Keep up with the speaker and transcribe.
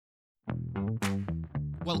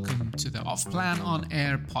Welcome to the Off Plan on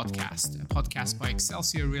Air podcast, a podcast by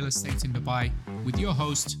Excelsior Real Estate in Dubai with your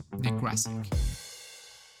host, Nick Grasick.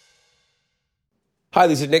 Hi,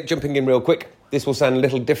 this is Nick jumping in real quick. This will sound a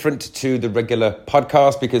little different to the regular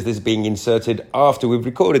podcast because this is being inserted after we've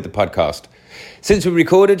recorded the podcast. Since we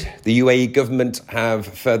recorded, the UAE government have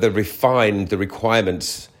further refined the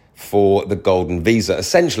requirements for the golden visa.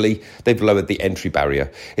 Essentially, they've lowered the entry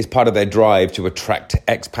barrier. It's part of their drive to attract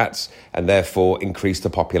expats and therefore increase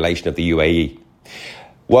the population of the UAE.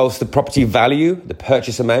 Whilst the property value, the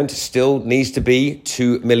purchase amount, still needs to be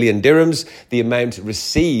 2 million dirhams, the amount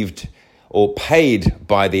received or paid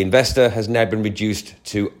by the investor has now been reduced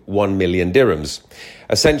to 1 million dirhams.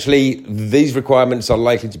 Essentially, these requirements are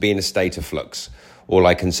likely to be in a state of flux. All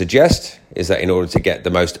I can suggest is that in order to get the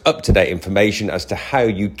most up-to-date information as to how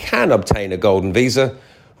you can obtain a golden visa,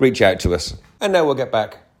 reach out to us. And now we'll get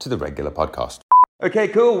back to the regular podcast. Okay,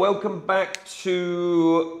 cool. Welcome back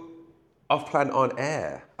to Off Plan on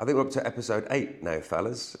Air. I think we're up to episode 8 now,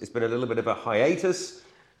 fellas. It's been a little bit of a hiatus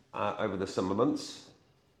over the summer months.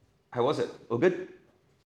 How was it? All good?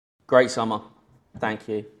 Great summer. Thank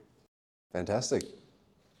you. Fantastic.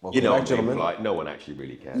 Welcome You know, back, gentlemen. polite. No one actually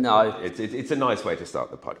really cares. No. It's a nice way to start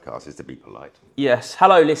the podcast, is to be polite. Yes.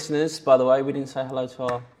 Hello, listeners, by the way. We didn't say hello to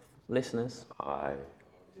our listeners. Are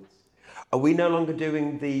we no longer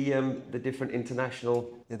doing the different international?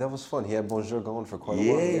 Yeah, that was fun. He had Bonjour going for quite a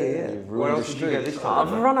Yeah, while. yeah. You've Where ruined else your did you go streak. this time?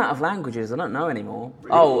 I've run out of languages. I don't know anymore.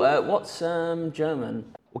 Really? Oh, what's German?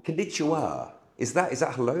 Well, konnichiwa. Is that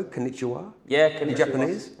hello? Konnichiwa? Yeah, konnichiwa.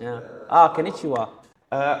 Japanese? Yeah. Konnichiwa.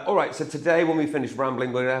 All right, so today when we finish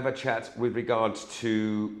rambling, we're going to have a chat with regards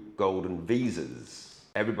to golden visas.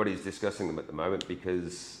 Everybody's discussing them at the moment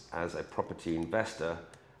because as a property investor,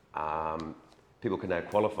 people can now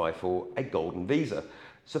qualify for a golden visa.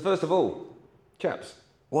 So first of all, chaps,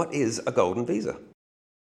 what is a golden visa?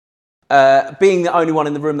 Being the only one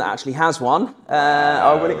in the room that actually has one,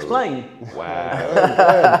 I will explain.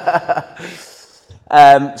 Wow.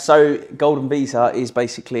 So, Golden Visa is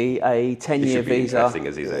basically a 10-year visa. Interesting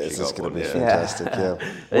as he's actually This is got going to one. be Yeah. fantastic, yeah.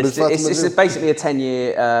 What It's, is Fatima it's do? basically a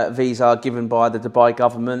 10-year visa given by the Dubai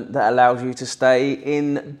government that allows you to stay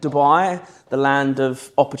in Dubai, the land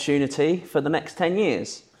of opportunity, for the next 10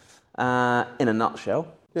 years, in a nutshell.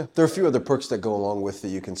 Yeah, there are a few other perks that go along with it.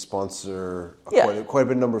 You can sponsor Yeah. quite a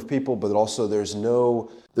bit number of people, but also there's no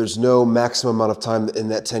maximum amount of time in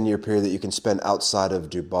that 10-year period that you can spend outside of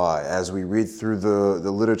Dubai. As we read through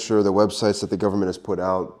the literature, the websites that the government has put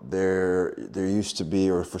out, there used to be,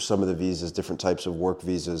 or for some of the visas, different types of work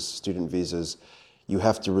visas, student visas, you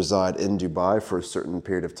have to reside in Dubai for a certain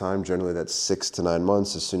period of time. Generally, that's 6 to 9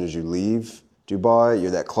 months. As soon as you leave Dubai,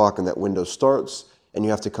 that clock and that window starts, and you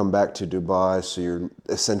have to come back to Dubai, so you're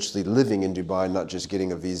essentially living in Dubai, not just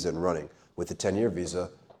getting a visa and running. With the 10-year visa,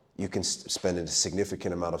 you can spend a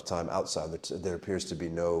significant amount of time outside. There appears to be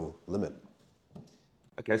no limit.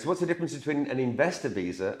 Okay, so what's the difference between an investor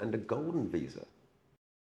visa and a golden visa?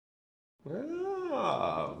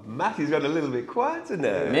 Matty's got a little bit quieter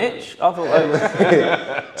now. Mitch, I thought they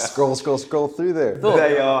were, Scroll through there.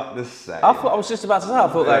 They are the same. I just about to say, I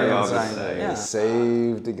thought they were are the the same. same. Yeah.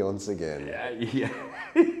 Saved once again. Yeah.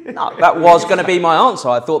 No, that was going to be my answer.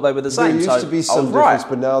 I thought they were the There same. used so to be I some was right. difference,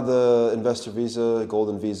 but now the investor visa,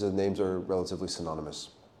 golden visa names are relatively synonymous.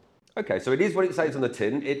 Okay, so it is what it says on the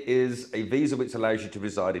tin. It is a visa which allows you to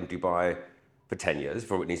reside in Dubai for 10 years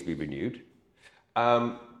before it needs to be renewed.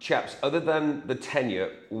 Chaps, other than the tenure,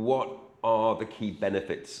 what are the key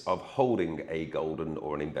benefits of holding a golden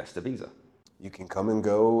or an investor visa? You can come and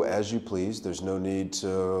go as you please. There's no need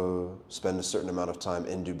to spend a certain amount of time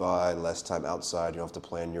in Dubai, less time outside. You don't have to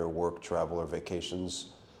plan your work, travel, or vacations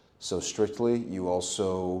so strictly. You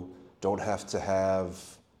also don't have to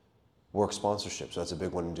have work sponsorship. So that's a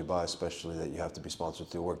big one in Dubai, especially that you have to be sponsored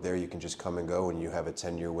through work. There you can just come and go, and you have a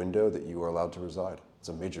 10-year window that you are allowed to reside. It's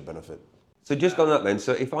a major benefit. So just on that then,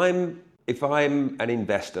 so if I'm an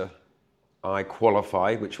investor, I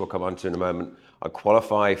qualify, which we'll come on to in a moment, I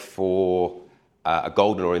qualify for a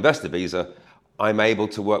golden or investor visa, I'm able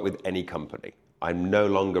to work with any company. I'm no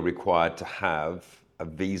longer required to have a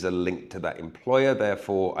visa linked to that employer,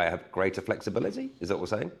 therefore I have greater flexibility? Is that what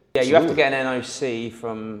we're saying? Yeah, you have to get an NOC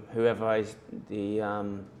from whoever is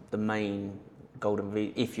the main golden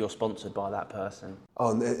visa if you're sponsored by that person. Oh,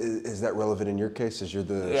 and is that relevant in your case? As you're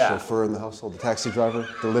the Yeah. chauffeur in the household, the taxi driver,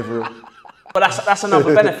 deliverer? But that's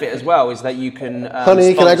another benefit as well, is that you can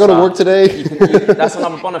Honey, can I go to work today? That's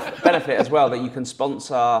another benefit as well, that you can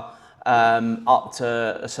sponsor up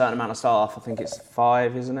to a certain amount of staff. I think it's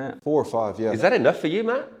 5, isn't it? 4 or 5, yeah. Is that enough for you,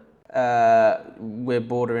 Matt? We're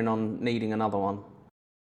bordering on needing another one.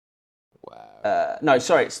 Wow. No,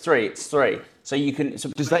 sorry, it's 3. It's 3. So you can. So,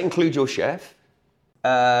 Does that include your chef?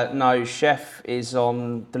 no, chef is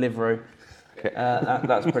on Deliveroo.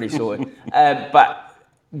 That's pretty sorted. But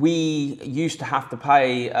we used to have to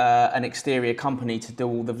pay an exterior company to do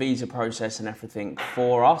all the visa process and everything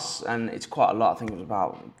for us, and it's quite a lot. I think it was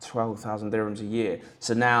about 12,000 dirhams a year.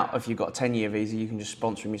 So now, if you've got a 10-year visa, you can just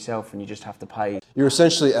sponsor them yourself, and you just have to pay. You're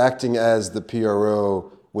essentially acting as the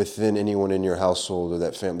PRO within anyone in your household or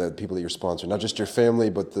that family, the people that you're sponsoring, not just your family,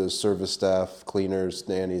 but the service staff, cleaners,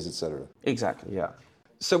 nannies, etc. Exactly, yeah.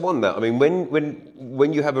 So on that, I mean,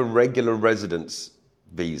 when you have a regular residency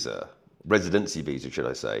visa, should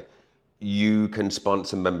I say, you can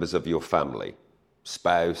sponsor members of your family,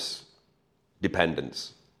 spouse,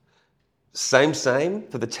 dependents. Same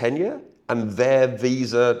for the tenure, and their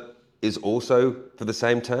visa is also for the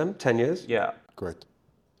same term, 10 years? Yeah. Correct.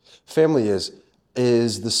 Family is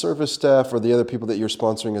the service staff or the other people that you're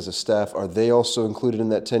sponsoring as a staff, are they also included in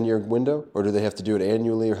that 10-year window, or do they have to do it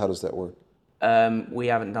annually, or how does that work? We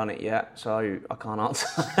haven't done it yet, so I can't answer.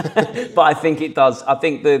 But I think it does. I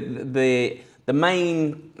think the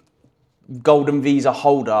main golden visa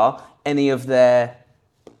holder, any of their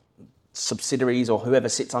subsidiaries or whoever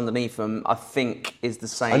sits underneath them, I think is the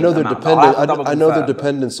same. I know they're amount. dependent. I I know their confirm, but-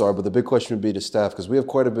 dependents are, but the big question would be to staff, because we have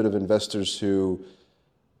quite a bit of investors who,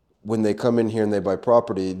 when they come in here and they buy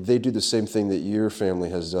property, they do the same thing that your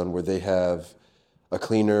family has done, where they have a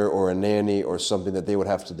cleaner or a nanny or something that they would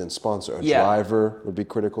have to then sponsor. A driver would be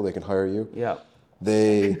critical. They can hire you. Yeah.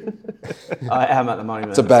 They. I am at the moment.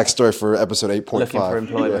 It's a backstory for episode 8.5. Looking for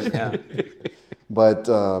employment, yeah. But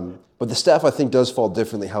the staff, I think, does fall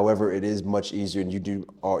differently. However, it is much easier, and you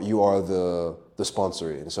are the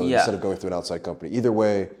sponsor, and so instead of going through an outside company, either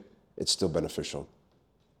way, it's still beneficial.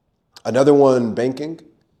 Another one, banking.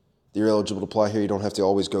 You're eligible to apply here. You don't have to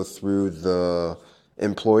always go through the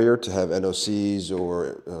employer to have NOCs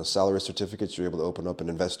or salary certificates. You're able to open up an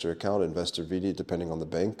investor account, investor VD, depending on the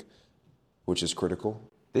bank, which is critical.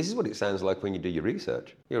 This is what it sounds like when you do your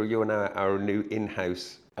research. You're now our new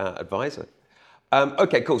in-house advisor.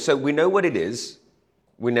 Okay, cool. So we know what it is.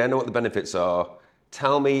 We now know what the benefits are.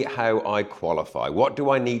 Tell me how I qualify. What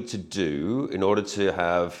do I need to do in order to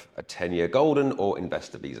have a 10-year golden or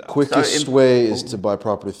investor visa? Quickest way is to buy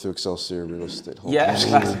property through Excelsior Real Estate. Yeah.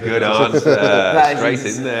 Good answer. Straight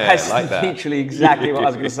in there. That's Like that. literally exactly what I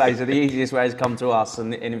was going to say. So the easiest way is come to us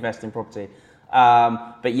and invest in property.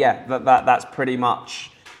 But yeah, that's pretty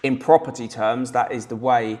much, in property terms, that is the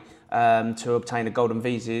way to obtain a golden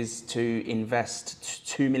visa, is to invest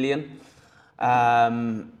 2 million.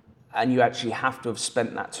 And you actually have to have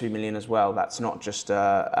spent that 2 million as well. That's not just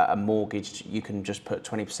a mortgage. You can just put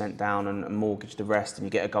 20% down and mortgage the rest, and you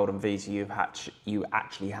get a golden visa. You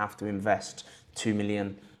actually have to invest 2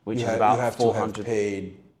 million, which is about 400. You have to have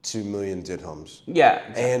paid 2 million dirhams. Yeah,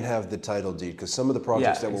 exactly. And have the title deed, because some of the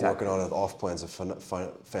projects that we're exactly. working on with Off-Plan's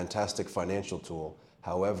a fantastic financial tool.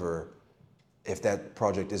 However, if that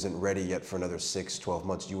project isn't ready yet for another 6-12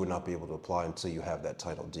 months, you would not be able to apply until you have that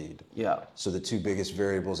title deed. Yeah. So the two biggest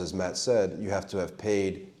variables, as Matt said, you have to have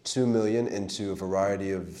paid 2 million into a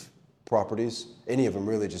variety of properties, any of them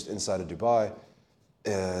really, just inside of Dubai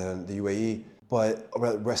and the UAE. But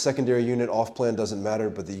a secondary unit, Off-Plan, doesn't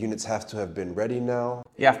matter, but the units have to have been ready now.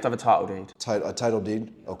 You have to have a title deed. A title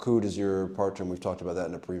deed. Al-Qud is your partner, and we've talked about that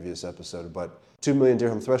in a previous episode. But 2 million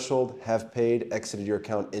dirham threshold, have paid, exited your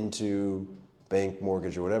account into bank,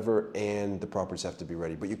 mortgage, or whatever, and the properties have to be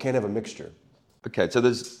ready. But you can't have a mixture. Okay, so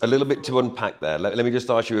there's a little bit to unpack there. Let me just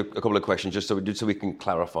ask you a couple of questions just so we can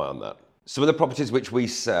clarify on that. Some of the properties which we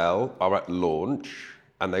sell are at launch,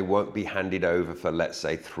 and they won't be handed over for, let's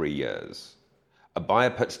say, 3 years. A buyer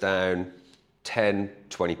puts down 10,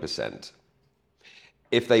 20%.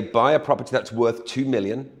 If they buy a property that's worth 2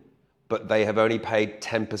 million, but they have only paid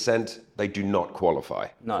 10%, they do not qualify.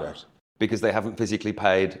 No. Correct. Because they haven't physically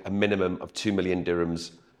paid a minimum of 2 million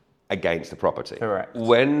dirhams against the property. Correct.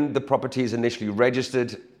 When the property is initially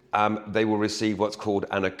registered, they will receive what's called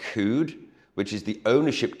an Al-Qud, which is the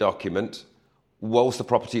ownership document whilst the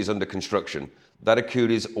property is under construction. That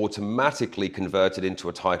Al-Qud is automatically converted into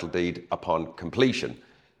a title deed upon completion.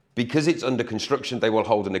 Because it's under construction, they will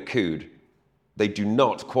hold an Al-Qud. They do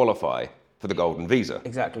not qualify for the golden visa.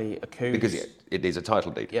 Exactly, a coup. Because it is a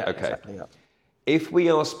title deed. Yeah, okay. exactly. Yeah. If we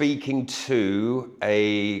are speaking to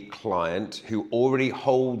a client who already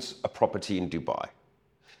holds a property in Dubai,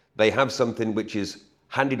 they have something which is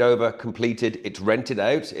handed over, completed, it's rented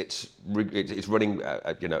out, it's running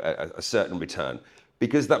a certain return.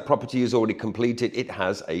 Because that property is already completed, it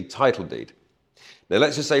has a title deed. Now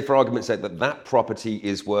let's just say, for argument's sake, that property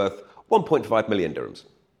is worth 1.5 million dirhams.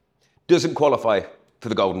 Doesn't qualify for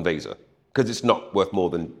the golden visa. because it's not worth more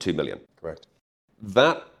than 2 million. Correct.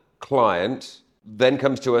 That client then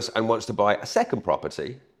comes to us and wants to buy a second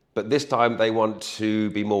property, but this time they want to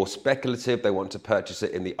be more speculative. They want to purchase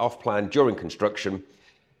it in the off-plan during construction.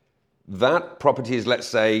 That property is, let's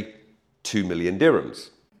say, 2 million dirhams.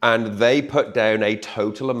 And they put down a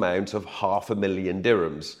total amount of 500,000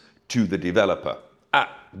 dirhams to the developer at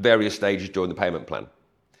various stages during the payment plan.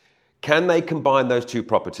 Can they combine those two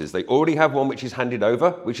properties? They already have one which is handed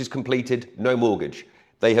over, which is completed, no mortgage.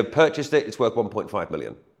 They have purchased it, it's worth 1.5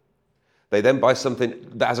 million. They then buy something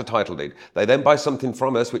that has a title deed. They then buy something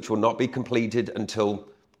from us which will not be completed until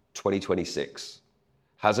 2026.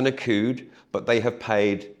 Hasn't accrued, but they have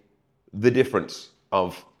paid the difference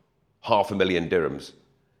of 500,000 dirhams.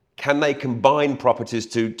 Can they combine properties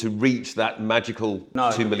to reach that magical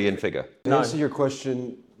 2 million figure? To answer your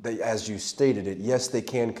question, as you stated it, yes, they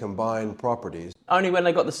can combine properties. Only when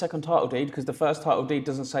they got the second title deed, because the first title deed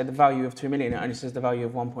doesn't say the value of 2 million, it only says the value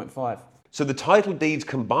of 1.5. So the title deeds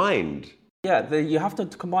combined. Yeah, you have to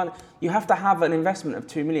combine. You have to have an investment of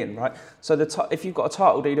 2 million, right? So if you've got a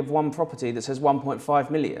title deed of one property that says 1.5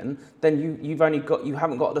 million, then you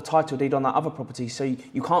haven't got the title deed on that other property, so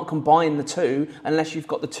you can't combine the two unless you've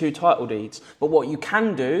got the two title deeds. But what you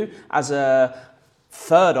can do as a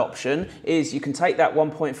third option is you can take that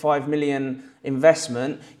 1.5 million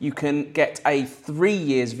investment, you can get a 3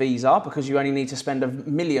 years visa because you only need to spend $1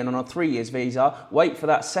 million on a 3 years visa, wait for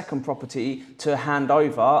that second property to hand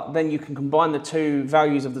over, then you can combine the two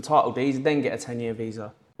values of the title deeds, then get a 10-year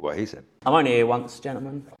visa. What he said. I'm only here once,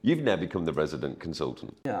 gentlemen. You've now become the resident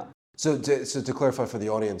consultant. Yeah. So to clarify for the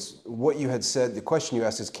audience, what you had said, the question you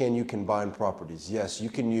asked is, can you combine properties? Yes,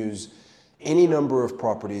 you can use any number of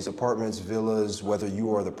properties, apartments, villas, whether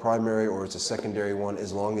you are the primary or it's a secondary one,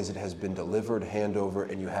 as long as it has been delivered, handover,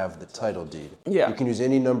 and you have the title deed. Yeah. You can use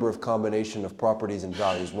any number of combination of properties and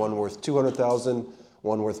values, one worth 200,000,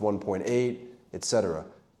 one worth 1.8, etc.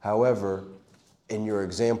 However, in your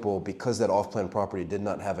example, because that off-plan property did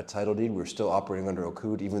not have a title deed, we're still operating under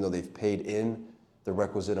Uqud, even though they've paid in the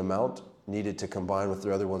requisite amount needed to combine with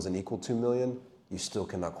the other ones and equal 2 million. You still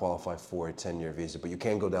cannot qualify for a 10-year visa, but you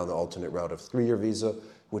can go down the alternate route of 3-year visa,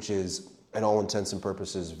 which is, in all intents and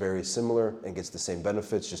purposes, very similar and gets the same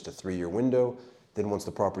benefits, just a 3-year window. Then once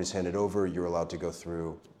the property is handed over, you're allowed to go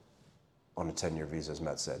through on a 10-year visa, as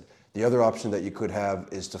Matt said. The other option that you could have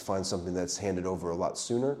is to find something that's handed over a lot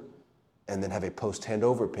sooner and then have a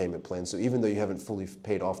post-handover payment plan. So even though you haven't fully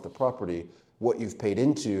paid off the property, what you've paid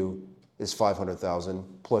into is 500,000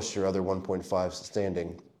 plus your other 1.5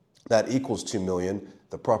 standing. That equals 2 million.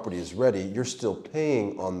 The property is ready. You're still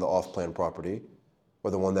paying on the off-plan property,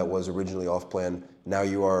 or the one that was originally off-plan. Now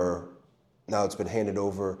it's been handed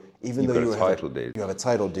over. Even though you have a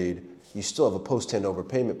title deed, you still have a post-handover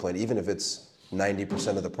payment plan, even if it's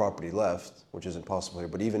 90% of the property left, which isn't possible here.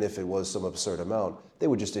 But even if it was some absurd amount, they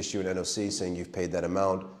would just issue an NOC saying you've paid that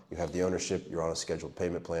amount, you have the ownership, you're on a scheduled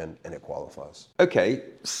payment plan, and it qualifies. Okay,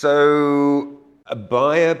 so a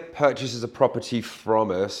buyer purchases a property from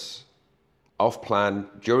us off plan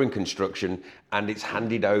during construction and it's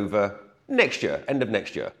handed over next year, end of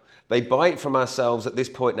next year. They buy it from ourselves at this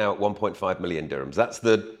point now at 1.5 million dirhams. That's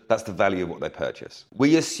the value of what they purchase.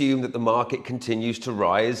 We assume that the market continues to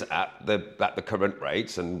rise at the current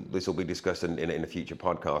rates, and this will be discussed in a future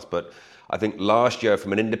podcast. But I think last year,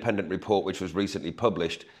 from an independent report which was recently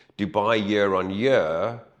published, Dubai year on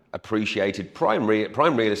year appreciated prime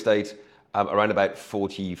real estate around about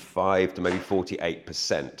 45 to maybe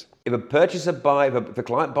 48%. If a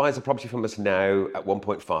client buys a property from us now at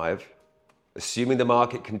 1.5, assuming the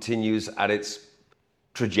market continues at its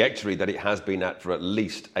trajectory that it has been at for at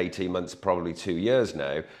least 18 months, probably 2 years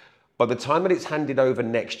now, by the time that it's handed over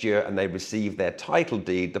next year and they receive their title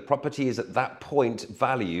deed, the property is at that point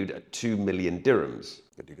valued at 2 million dirhams.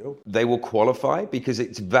 Good to go. They will qualify because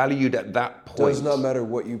it's valued at that point. Does not matter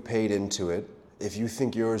what you paid into it. If you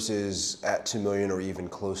think yours is at 2 million or even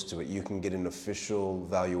close to it, you can get an official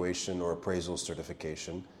valuation or appraisal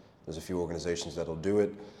certification. There's a few organizations that'll do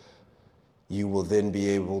it. You will then be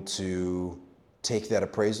able to take that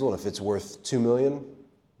appraisal, and if it's worth 2 million,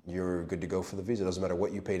 you're good to go for the visa. It doesn't matter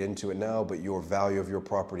what you paid into it now, but your value of your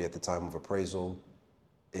property at the time of appraisal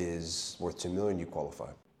is worth 2 million, you qualify.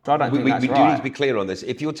 So I don't think that's we do need to be clear on this.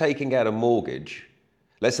 If you're taking out a mortgage,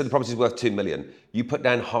 let's say the property is worth 2 million, you put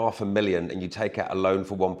down 500,000 and you take out a loan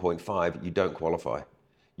for 1.5, you don't qualify.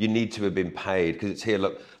 You need to have been paid because it's here.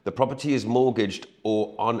 Look, the property is mortgaged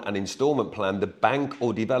or on an installment plan. The bank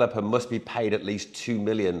or developer must be paid at least 2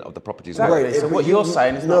 million of the property's Exactly. worth. So what you're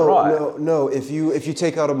saying is not right. No. If you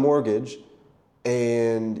take out a mortgage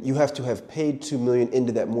and you have to have paid $2 million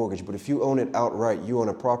into that mortgage. But if you own it outright, you own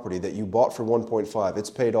a property that you bought for 1.5, it's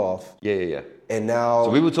paid off. Yeah. And now... So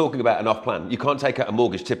we were talking about an off-plan. You can't take out a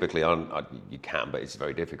mortgage typically you can, but it's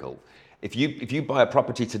very difficult. If you buy a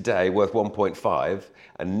property today worth 1.5,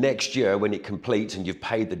 and next year when it completes and you've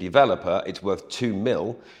paid the developer, it's worth 2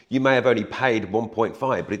 mil, you may have only paid 1.5,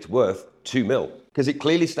 but it's worth 2 mil. Because it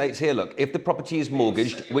clearly states here, look, if the property is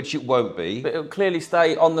mortgaged, which it won't be... But it'll clearly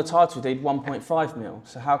state on the title deed 1.5 mil,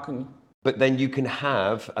 so how can... But then you can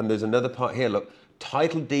have, and there's another part here, look,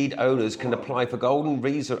 title deed owners can apply for golden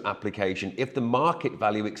visa application if the market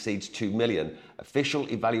value exceeds 2 million. Official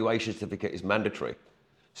evaluation certificate is mandatory.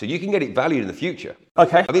 So you can get it valued in the future.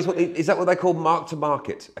 Okay. Is that what they call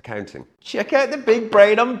mark-to-market accounting? Check out the big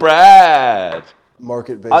brain on Brad.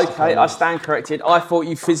 Market-based. Okay, I stand corrected. I thought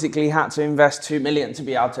you physically had to invest 2 million to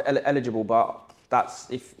be able to eligible, but that's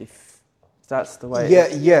if that's the way. Yeah,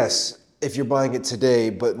 yes, if you're buying it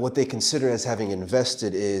today, but what they consider as having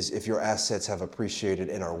invested is if your assets have appreciated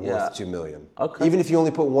and are worth 2 million. Okay. Even if you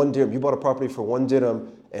only put 1 dirham, you bought a property for 1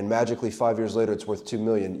 dirham and magically 5 years later it's worth 2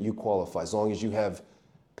 million, you qualify as long as you have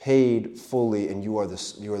paid fully and you are the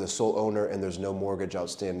sole owner and there's no mortgage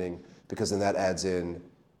outstanding, because then that adds in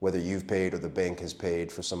whether you've paid or the bank has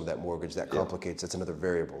paid for some of that mortgage. That complicates, that's another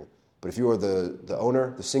variable. But if you are the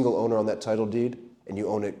owner, the single owner on that title deed, and you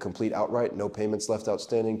own it complete outright, no payments left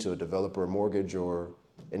outstanding to a developer, mortgage, or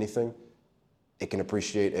anything, it can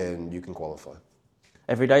appreciate and you can qualify.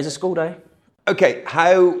 Every day's a school day. Okay,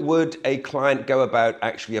 how would a client go about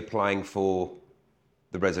actually applying for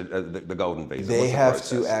the golden visa? They What's the have process?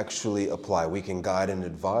 to actually apply. We can guide and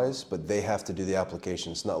advise, but they have to do the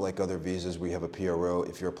application. It's not like other visas where you have a PRO.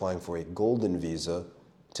 If you're applying for a golden visa,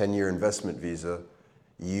 10-year investment visa,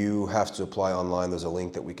 you have to apply online. There's a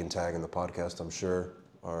link that we can tag in the podcast, I'm sure.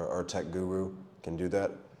 Our tech guru can do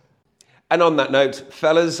that. And on that note,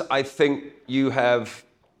 fellas, I think you have,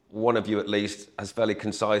 one of you at least, has fairly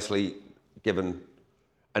concisely given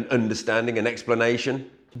an understanding, an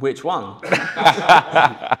explanation. Which one?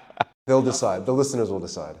 They'll decide. The listeners will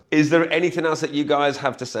decide. Is there anything else that you guys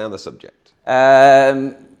have to say on the subject?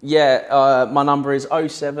 My number is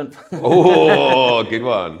 07. Oh, good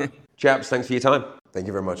one. Chaps, thanks for your time. Thank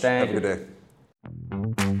you very much. Thank Have a good day.